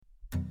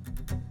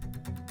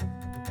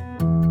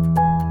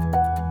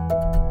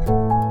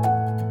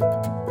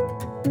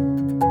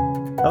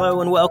Hello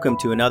and welcome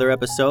to another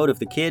episode of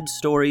the Kid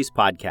Stories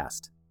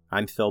Podcast.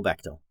 I'm Phil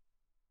Bechtel.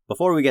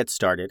 Before we get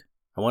started,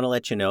 I want to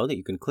let you know that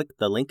you can click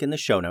the link in the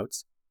show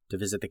notes to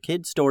visit the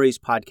Kid Stories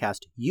Podcast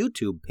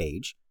YouTube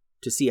page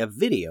to see a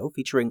video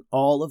featuring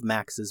all of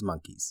Max's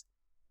monkeys.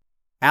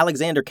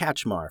 Alexander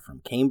Kachmar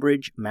from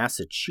Cambridge,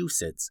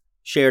 Massachusetts,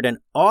 shared an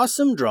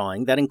awesome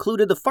drawing that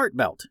included the fart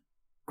belt.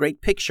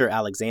 Great picture,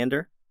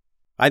 Alexander.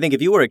 I think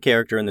if you were a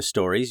character in the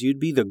stories, you'd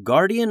be the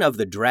guardian of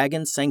the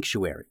Dragon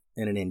Sanctuary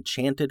in an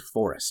enchanted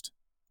forest,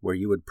 where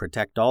you would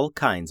protect all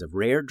kinds of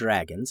rare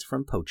dragons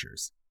from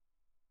poachers.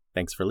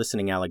 Thanks for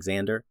listening,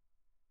 Alexander.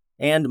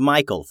 And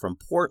Michael from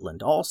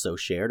Portland also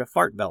shared a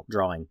fart belt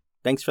drawing.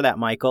 Thanks for that,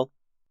 Michael.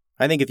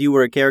 I think if you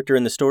were a character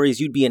in the stories,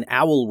 you'd be an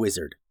owl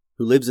wizard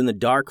who lives in the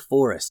dark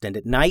forest, and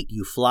at night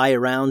you fly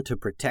around to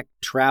protect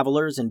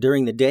travelers, and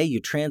during the day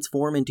you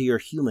transform into your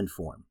human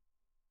form.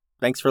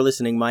 Thanks for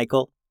listening,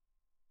 Michael.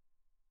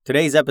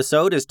 Today's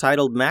episode is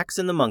titled Max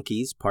and the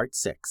Monkeys, Part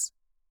 6.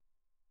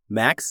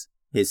 Max,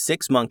 his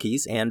 6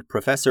 monkeys, and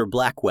Professor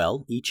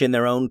Blackwell, each in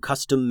their own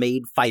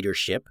custom-made fighter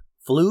ship,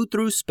 flew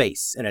through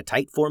space in a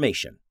tight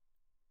formation.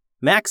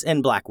 Max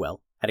and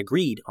Blackwell had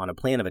agreed on a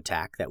plan of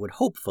attack that would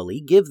hopefully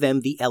give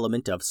them the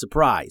element of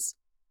surprise.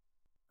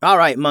 All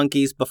right,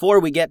 monkeys, before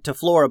we get to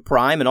Flora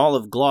Prime and all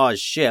of Glaw's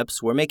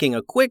ships, we're making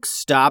a quick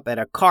stop at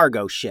a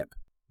cargo ship,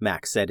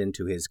 Max said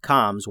into his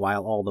comms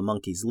while all the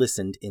monkeys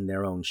listened in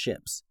their own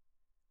ships.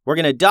 We're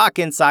going to dock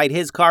inside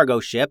his cargo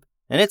ship,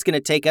 and it's going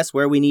to take us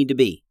where we need to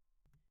be.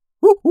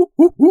 Whoop, whoop,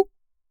 whoop, whoop.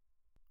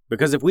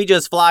 Because if we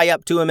just fly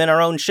up to him in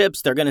our own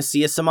ships, they're going to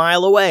see us a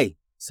mile away,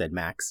 said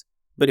Max.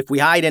 But if we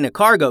hide in a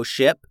cargo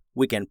ship,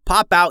 we can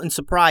pop out and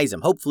surprise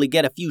them, hopefully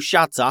get a few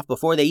shots off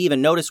before they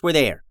even notice we're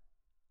there.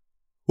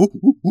 Whoop,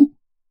 whoop, whoop.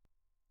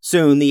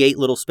 Soon, the 8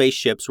 little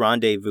spaceships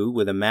rendezvoused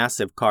with a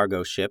massive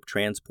cargo ship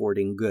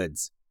transporting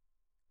goods.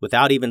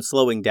 Without even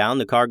slowing down,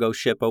 the cargo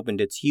ship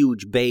opened its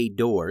huge bay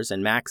doors,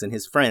 and Max and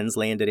his friends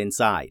landed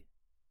inside.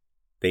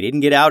 They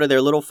didn't get out of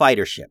their little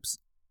fighter ships.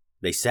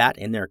 They sat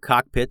in their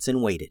cockpits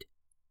and waited.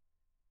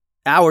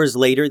 Hours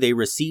later, they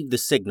received the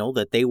signal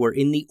that they were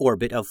in the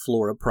orbit of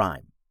Flora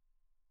Prime.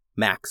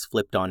 Max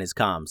flipped on his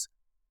comms.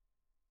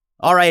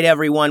 All right,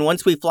 everyone,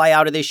 once we fly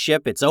out of this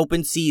ship, it's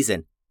open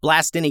season.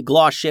 Blast any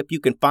Glaw ship you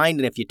can find,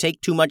 and if you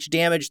take too much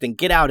damage, then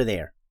get out of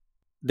there.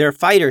 Their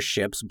fighter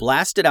ships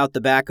blasted out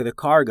the back of the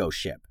cargo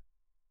ship.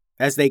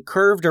 As they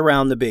curved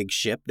around the big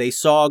ship, they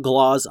saw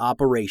Glaw's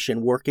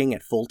operation working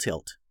at full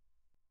tilt.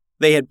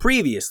 They had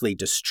previously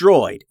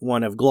destroyed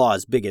one of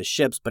Glaw's biggest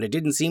ships, but it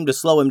didn't seem to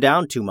slow him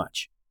down too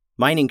much.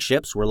 Mining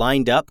ships were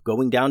lined up,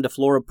 going down to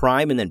Flora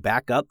Prime and then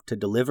back up to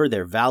deliver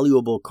their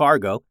valuable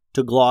cargo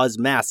to Glaw's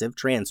massive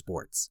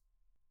transports.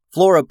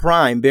 Flora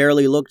Prime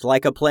barely looked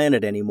like a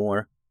planet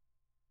anymore.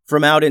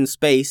 From out in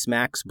space,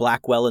 Max,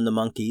 Blackwell, and the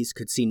monkeys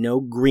could see no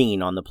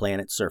green on the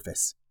planet's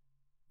surface.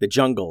 The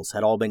jungles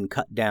had all been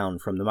cut down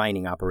from the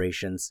mining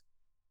operations.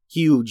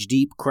 Huge,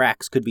 deep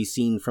cracks could be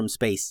seen from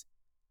space,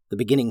 the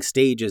beginning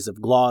stages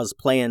of Glaw's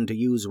plan to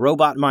use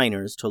robot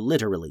miners to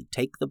literally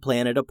take the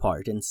planet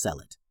apart and sell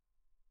it.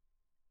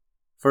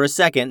 For a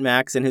second,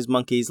 Max and his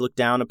monkeys looked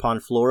down upon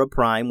Flora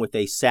Prime with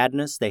a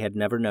sadness they had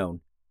never known.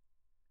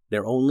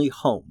 Their only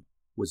home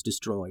was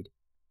destroyed.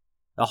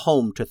 A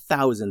home to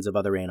thousands of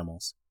other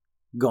animals.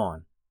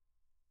 Gone.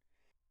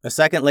 A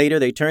second later,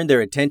 they turned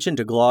their attention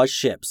to Glaw's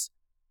ships.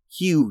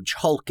 Huge,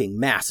 hulking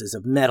masses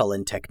of metal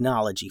and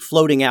technology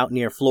floating out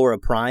near Flora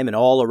Prime and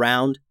all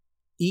around,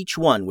 each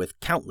one with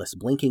countless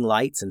blinking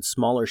lights and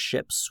smaller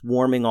ships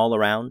swarming all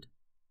around.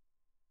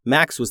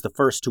 Max was the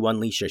first to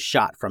unleash a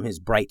shot from his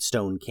bright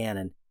stone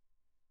cannon.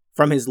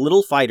 From his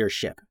little fighter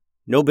ship,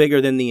 no bigger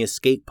than the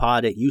escape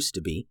pod it used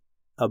to be,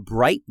 a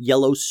bright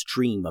yellow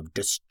stream of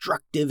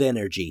destructive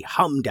energy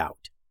hummed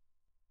out.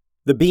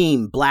 The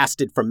beam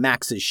blasted from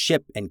Max's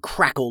ship and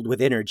crackled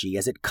with energy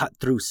as it cut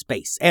through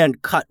space,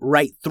 and cut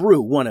right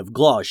through one of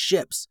Glaw's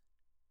ships.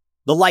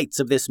 The lights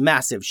of this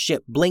massive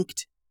ship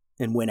blinked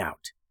and went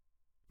out.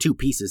 2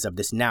 pieces of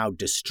this now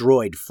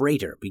destroyed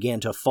freighter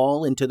began to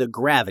fall into the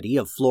gravity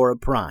of Flora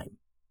Prime.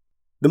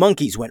 The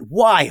monkeys went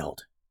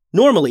wild.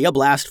 Normally, a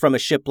blast from a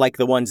ship like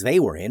the ones they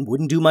were in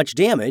wouldn't do much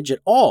damage at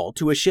all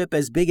to a ship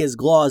as big as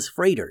Glaw's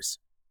freighters.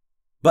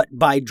 But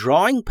by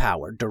drawing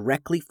power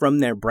directly from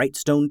their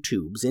Brightstone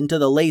tubes into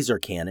the laser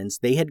cannons,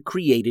 they had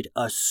created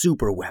a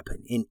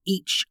superweapon in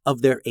each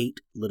of their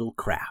 8 little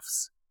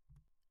crafts.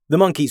 The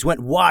monkeys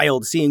went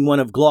wild seeing one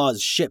of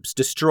Glaw's ships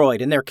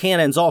destroyed, and their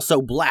cannons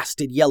also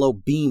blasted yellow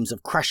beams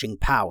of crushing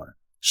power.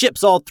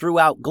 Ships all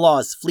throughout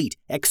Glaw's fleet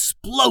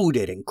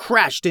exploded and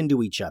crashed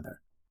into each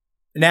other.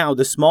 Now,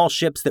 the small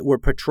ships that were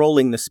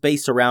patrolling the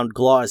space around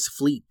Glaw's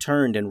fleet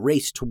turned and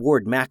raced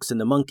toward Max and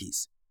the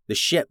monkeys. The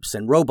ships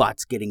and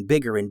robots getting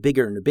bigger and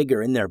bigger and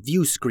bigger in their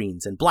view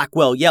screens, and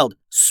Blackwell yelled,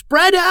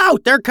 "Spread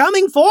out! They're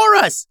coming for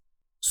us!"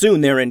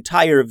 Soon their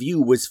entire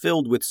view was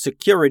filled with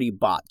security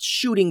bots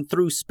shooting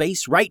through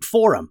space right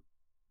for them.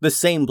 The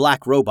same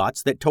black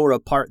robots that tore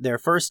apart their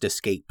first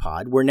escape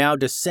pod were now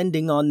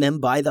descending on them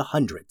by the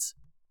hundreds.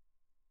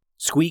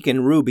 Squeak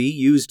and Ruby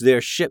used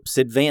their ship's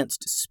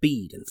advanced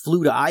speed and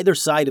flew to either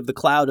side of the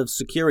cloud of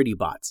security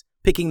bots,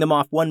 picking them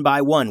off one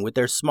by one with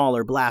their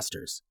smaller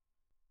blasters.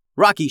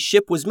 Rocky's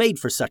ship was made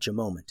for such a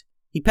moment.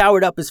 He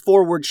powered up his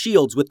forward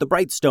shields with the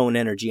Brightstone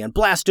energy and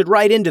blasted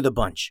right into the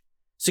bunch.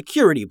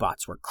 Security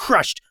bots were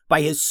crushed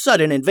by his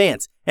sudden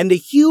advance, and the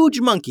huge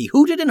monkey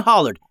hooted and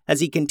hollered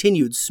as he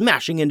continued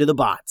smashing into the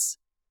bots.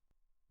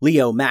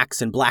 Leo,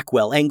 Max, and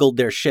Blackwell angled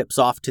their ships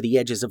off to the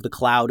edges of the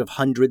cloud of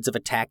hundreds of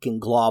attacking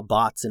Glaw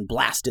bots and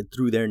blasted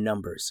through their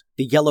numbers,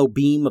 the yellow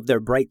beam of their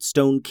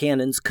Brightstone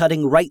cannons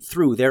cutting right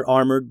through their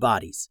armored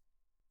bodies.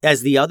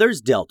 As the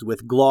others dealt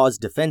with Glaw's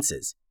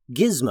defenses,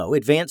 Gizmo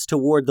advanced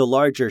toward the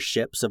larger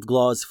ships of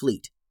Glaw's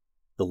fleet.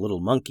 The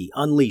little monkey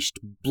unleashed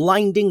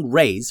blinding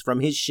rays from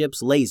his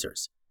ship's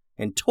lasers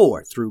and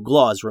tore through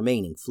Glaw's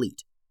remaining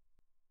fleet.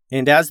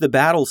 And as the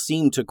battle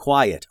seemed to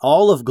quiet,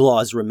 all of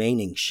Glaw's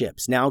remaining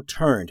ships now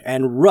turned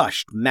and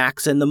rushed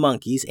Max and the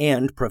monkeys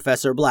and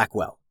Professor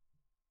Blackwell.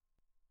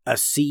 A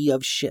sea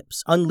of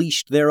ships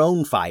unleashed their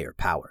own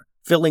firepower,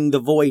 filling the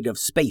void of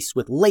space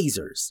with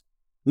lasers.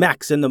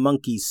 Max and the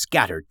monkeys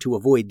scattered to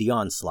avoid the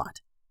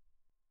onslaught.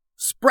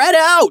 "Spread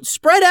out!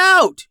 Spread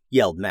out!"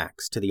 yelled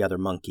Max to the other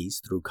monkeys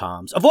through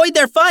comms. "Avoid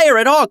their fire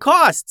at all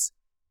costs!"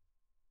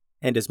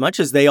 And as much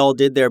as they all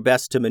did their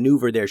best to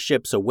maneuver their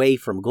ships away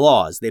from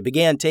Glaw's, they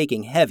began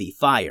taking heavy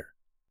fire.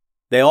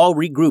 They all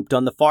regrouped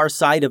on the far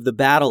side of the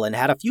battle and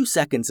had a few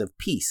seconds of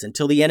peace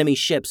until the enemy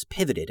ships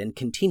pivoted and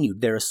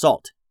continued their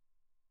assault.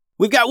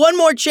 "We've got one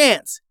more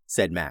chance,"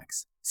 said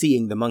Max,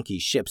 seeing the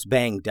monkey's ships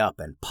banged up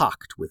and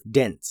pocked with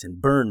dents and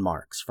burn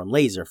marks from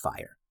laser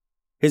fire.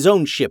 His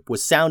own ship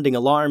was sounding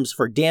alarms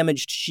for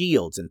damaged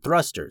shields and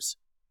thrusters.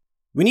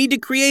 "We need to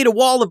create a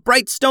wall of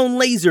Brightstone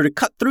laser to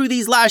cut through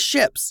these last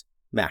ships,"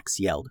 Max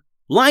yelled.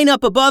 "Line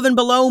up above and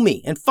below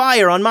me and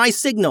fire on my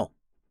signal."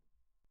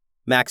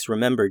 Max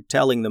remembered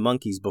telling the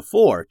monkeys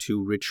before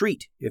to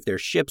retreat if their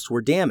ships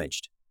were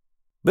damaged.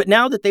 But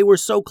now that they were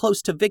so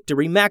close to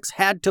victory, Max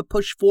had to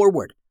push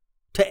forward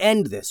to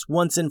end this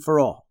once and for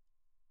all.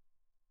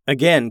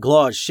 Again,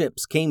 Glaw's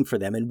ships came for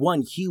them in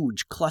one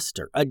huge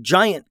cluster, a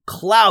giant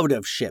cloud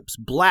of ships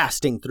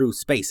blasting through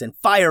space and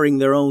firing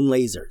their own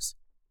lasers.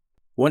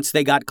 Once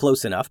they got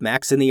close enough,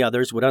 Max and the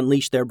others would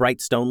unleash their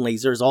Brightstone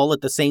lasers all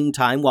at the same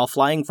time while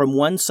flying from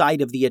one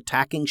side of the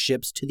attacking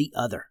ships to the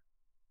other.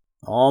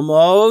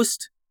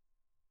 Almost!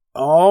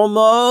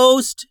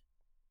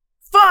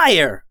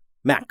 Fire!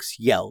 Max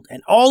yelled,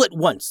 and all at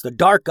once the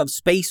dark of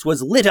space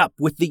was lit up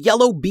with the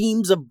yellow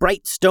beams of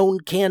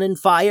Brightstone cannon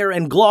fire,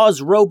 and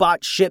Glaw's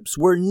robot ships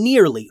were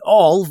nearly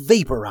all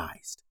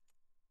vaporized.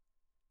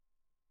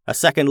 A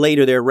second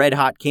later, their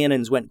red-hot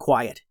cannons went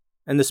quiet,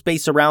 and the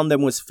space around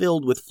them was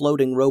filled with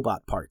floating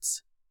robot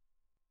parts.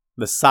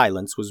 The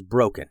silence was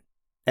broken,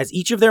 as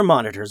each of their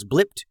monitors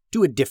blipped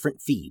to a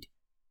different feed.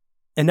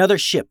 Another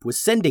ship was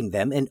sending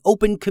them an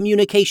open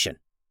communication,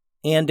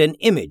 and an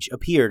image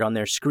appeared on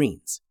their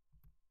screens.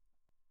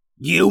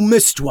 "You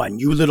missed one,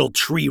 you little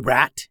tree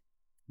rat!"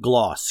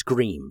 Glaw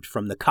screamed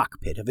from the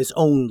cockpit of his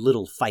own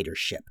little fighter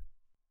ship.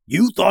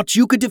 "You thought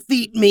you could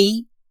defeat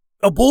me?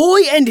 A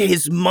boy and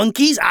his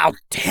monkeys? I'll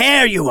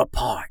tear you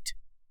apart!"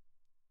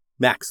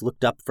 Max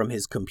looked up from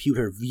his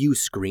computer view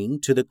screen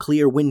to the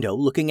clear window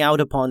looking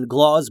out upon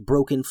Glaw's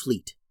broken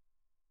fleet.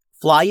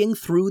 Flying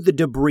through the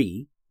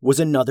debris was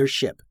another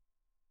ship,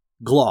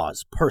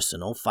 Glaw's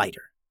personal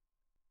fighter.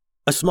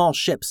 A small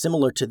ship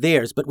similar to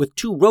theirs, but with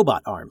two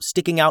robot arms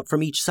sticking out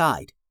from each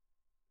side.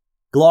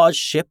 Glaw's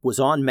ship was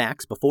on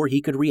Max before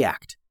he could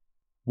react.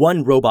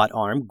 One robot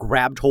arm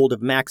grabbed hold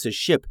of Max's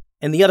ship,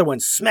 and the other one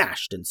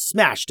smashed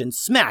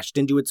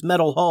into its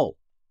metal hull.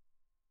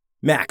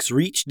 Max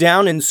reached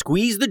down and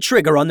squeezed the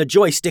trigger on the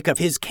joystick of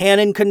his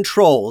cannon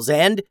controls,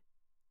 and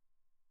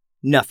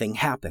nothing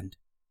happened.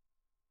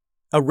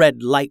 A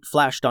red light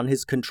flashed on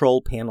his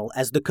control panel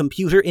as the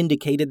computer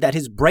indicated that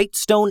his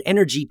Brightstone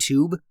energy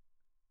tube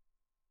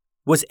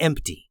was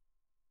empty.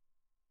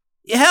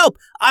 "Help!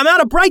 I'm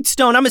out of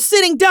Brightstone! I'm a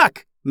sitting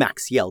duck!"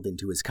 Max yelled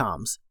into his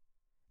comms.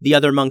 The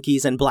other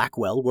monkeys and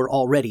Blackwell were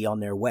already on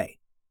their way.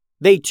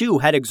 They too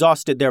had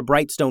exhausted their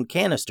Brightstone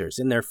canisters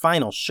in their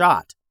final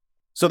shot,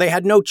 so they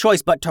had no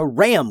choice but to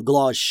ram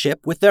Glaw's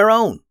ship with their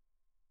own.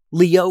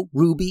 Leo,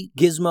 Ruby,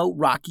 Gizmo,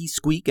 Rocky,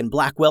 Squeak, and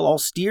Blackwell all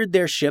steered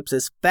their ships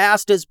as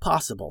fast as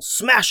possible,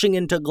 smashing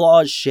into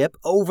Glaw's ship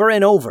over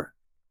and over.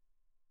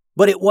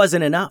 But it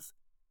wasn't enough.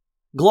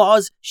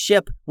 Glaw's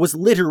ship was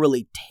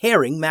literally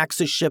tearing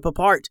Max's ship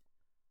apart.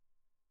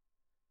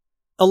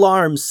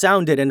 Alarms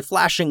sounded and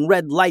flashing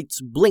red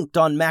lights blinked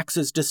on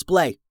Max's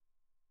display.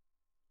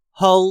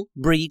 "Hull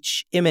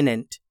breach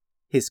imminent,"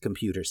 his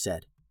computer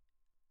said.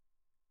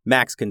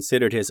 Max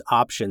considered his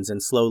options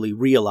and slowly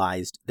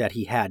realized that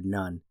he had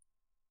none.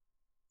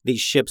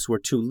 These ships were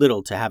too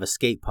little to have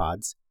escape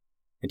pods,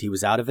 and he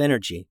was out of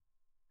energy.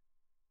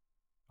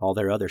 All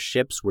their other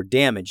ships were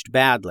damaged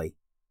badly.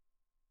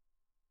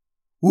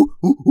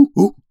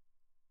 "Ooh.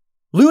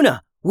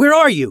 Luna, where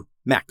are you?"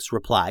 Max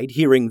replied,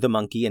 hearing the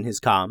monkey in his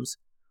comms.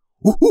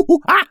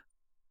 "Ah!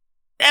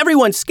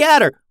 Everyone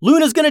scatter!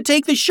 Luna's gonna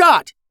take the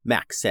shot!"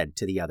 Max said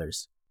to the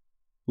others.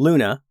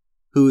 Luna,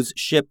 whose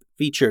ship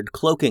featured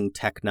cloaking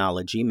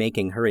technology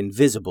making her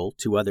invisible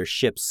to other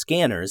ships'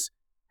 scanners,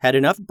 had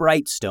enough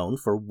Brightstone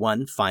for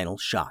one final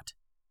shot.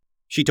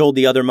 She told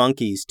the other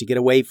monkeys to get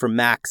away from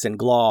Max and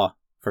Glaw,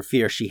 for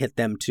fear she hit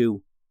them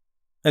too.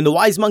 And the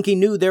wise monkey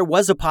knew there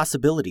was a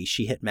possibility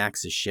she hit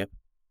Max's ship,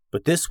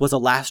 but this was a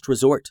last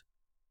resort.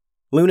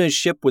 Luna's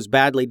ship was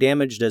badly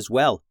damaged as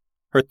well.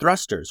 Her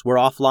thrusters were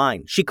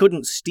offline. She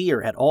couldn't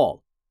steer at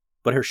all.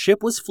 But her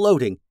ship was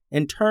floating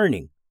and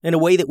turning in a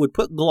way that would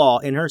put Glaw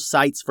in her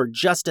sights for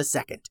just a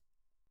second.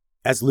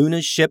 As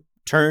Luna's ship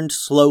turned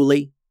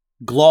slowly,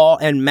 Glaw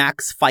and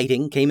Max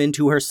fighting came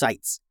into her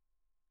sights.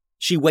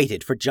 She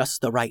waited for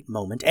just the right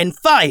moment and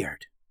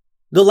fired!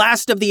 The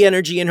last of the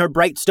energy in her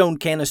Brightstone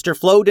canister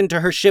flowed into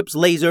her ship's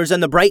lasers,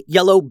 and the bright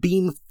yellow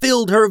beam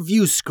filled her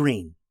view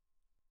screen.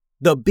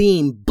 The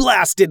beam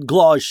blasted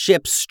Glaw's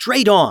ship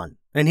straight on,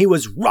 and he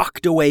was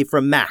rocked away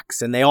from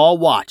Max, and they all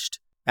watched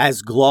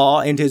as Glaw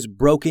and his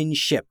broken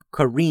ship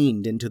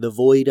careened into the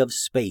void of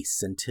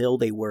space until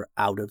they were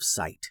out of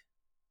sight.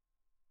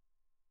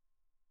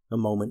 A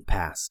moment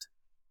passed.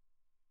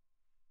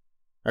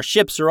 "Our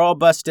ships are all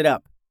busted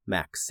up,"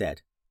 Max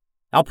said.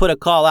 "I'll put a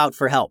call out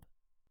for help."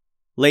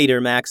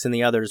 Later, Max and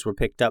the others were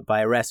picked up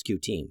by a rescue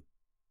team.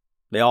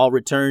 They all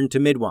returned to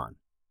Midwan,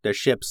 their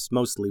ships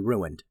mostly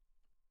ruined.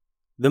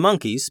 The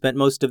monkeys spent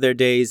most of their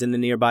days in the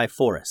nearby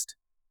forest.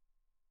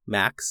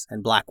 Max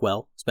and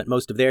Blackwell spent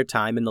most of their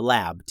time in the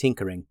lab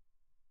tinkering.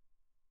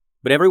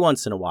 But every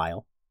once in a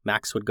while,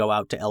 Max would go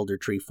out to Elder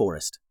Tree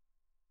Forest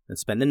and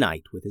spend the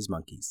night with his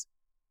monkeys.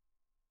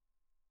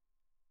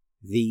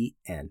 The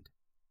end.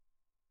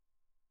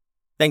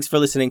 Thanks for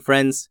listening,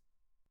 friends.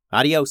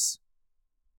 Adios.